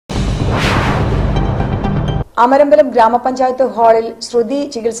അമരമ ഗ്രാമപഞ്ചായത്ത് ഹാളിൽ ശ്രുതി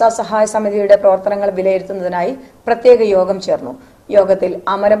ചികിത്സാ സഹായ സമിതിയുടെ പ്രവർത്തനങ്ങൾ വിലയിരുത്തുന്നതിനായി പ്രത്യേക യോഗം ചേർന്നു. യോഗത്തിൽ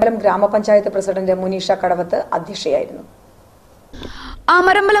അമരമ ഗ്രാമപഞ്ചായത്ത് പ്രസിഡന്റ് മുനീഷ കടവത്ത് അധ്യക്ഷയായിരുന്നു.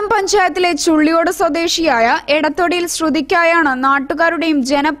 അമരമ പഞ്ചായത്തിലെ ചുള്ളിയോട് സ്വദേശിയായ എടത്തൊടിയിൽ ശ്രുതിക്കായാണ് നാട്ടുകാരുടെയും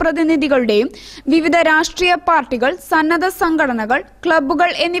ജനപ്രതിനിധികളുടെയും വിവിധ രാഷ്ട്രീയ പാർട്ടികൾ, സന്നദ്ധ സംഘടനകൾ,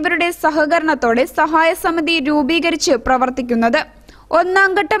 ക്ലബ്ബുകൾ എന്നിവരുടെ സഹകരണത്തോടെ സഹായ സമിതി രൂപീകരിച്ച് പ്രവർത്തിക്കുന്നത്. ഒന്നാം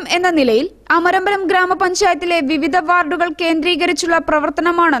ഘട്ടം എന്ന നിലയിൽ അമരമ ഗ്രാമപഞ്ചായത്തിലെ വിവിധ വാർഡുകൾ കേന്ദ്രീകരിച്ചുള്ള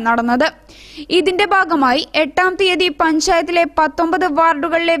പ്രവർത്തനമാണ് നടന്നത്. ഇതിന്റെ ഭാഗമായി 8-ാം തീയതി പഞ്ചായത്തിലെ 19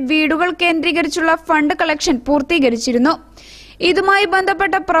 വാർഡുകളിലെ വീടുകൾ കേന്ദ്രീകരിച്ചുള്ള ഫണ്ട് കളക്ഷൻ പൂർത്തീകരിച്ചിരുന്നു. ഇതുമായി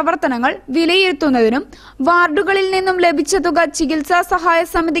ബന്ധപ്പെട്ട പ്രവർത്തനങ്ങൾ വിലയിരുത്തുന്നതിനും വാർഡുകളിൽ നിന്നും ലഭിച്ച തുക ചികിത്സാ സഹായ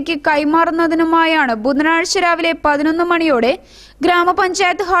സമിതിക്ക് കൈമാറുന്നതിനുമായാണ് ബുധനാഴ്ച രാവിലെ 11 മണിയോടെ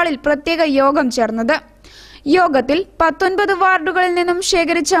ഗ്രാമപഞ്ചായത്ത് ഹാളിൽ പ്രത്യേക യോഗം ചേർന്നത്. യോഗത്തിൽ 19 വാർഡുകളിൽ നിന്നും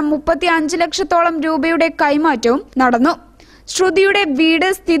ശേഖരിച്ച 35 ലക്ഷത്തോളം രൂപയുടെ കൈമാറ്റവും നടന്നു. ശ്രുതിയുടെ വീട്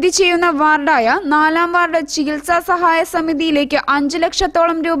സ്ഥിതി ചെയ്യുന്ന വാർഡായ 4-ാം വാർഡ് ചികിത്സാ സഹായ സമിതിയിലേക്ക് 5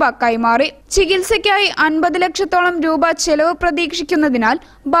 ലക്ഷത്തോളം രൂപ കൈമാറി. ചികിത്സയ്ക്കായി 50 ലക്ഷത്തോളം രൂപ ചെലവ് പ്രതീക്ഷിക്കുന്നതിനാൽ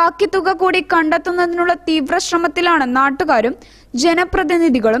ബാക്കി തുക കൂടി കണ്ടെത്തുന്നതിനുള്ള തീവ്ര ശ്രമത്തിലാണ് നാട്ടുകാരും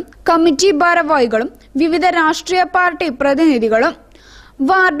ജനപ്രതിനിധികളും കമ്മിറ്റി ഭാരവാഹികളും വിവിധ രാഷ്ട്രീയ പാർട്ടി പ്രതിനിധികളും.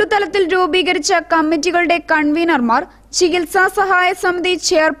 വാർഡു തലത്തിൽ രൂപീകരിച്ച കമ്മിറ്റികളുടെ കൺവീനർമാർ ചികിത്സാ സഹായ സമിതി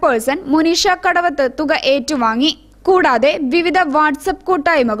ചെയർപേഴ്സൺ മുനീഷ കടവത്ത് തുക ഏറ്റുവാങ്ങി. കൂടാതെ വിവിധ വാട്സ്ആപ്പ്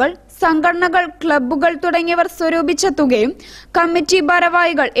കൂട്ടായ്മകൾ, സംഘടനകൾ, ക്ലബ്ബുകൾ തുടങ്ങിയവർ സ്വരൂപിച്ച തുകയും കമ്മിറ്റി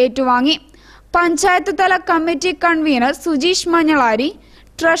ഭാരവാഹികൾ ഏറ്റുവാങ്ങി. പഞ്ചായത്ത് തല committee convener Sujeesh Manjalari,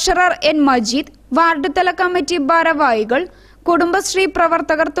 treasurer N Majeed, ward തല കമ്മിറ്റി ഭാരവാഹികൾ, കുടുംബശ്രീ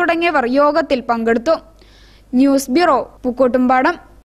പ്രവർത്തകർ തുടങ്ങിയവർ യോഗത്തിൽ പങ്കെടുത്തു. News bureau, Pookkottumpadam.